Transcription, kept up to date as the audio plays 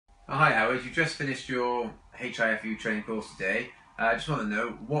Oh, hi Howard, you just finished your HIFU training course today. I just want to know,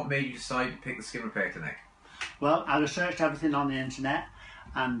 what made you decide to pick the skin repair clinic? Well, I researched everything on the internet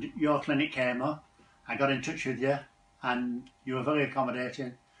and your clinic came up. I got in touch with you and you were very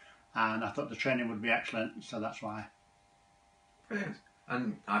accommodating and I thought the training would be excellent, so that's why. Brilliant.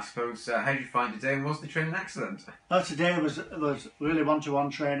 And I suppose, how did you find today, and was the training excellent? Well, today was really one-to-one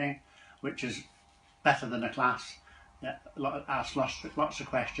training, which is better than a class. Yeah, asked lots of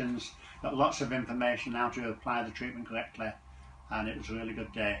questions, got lots of information how to apply the treatment correctly, and it was a really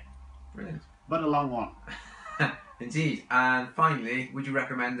good day. Brilliant. But a long one. Indeed. And finally, would you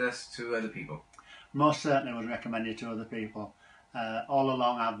recommend us to other people? Most certainly would recommend it to other people. All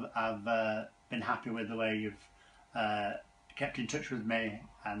along I've been happy with the way you've kept in touch with me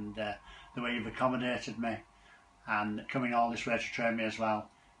and the way you've accommodated me and coming all this way to train me as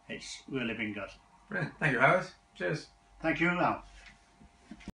well. It's really been good. Brilliant. Thank you, Howard. Cheers. Thank you, Al.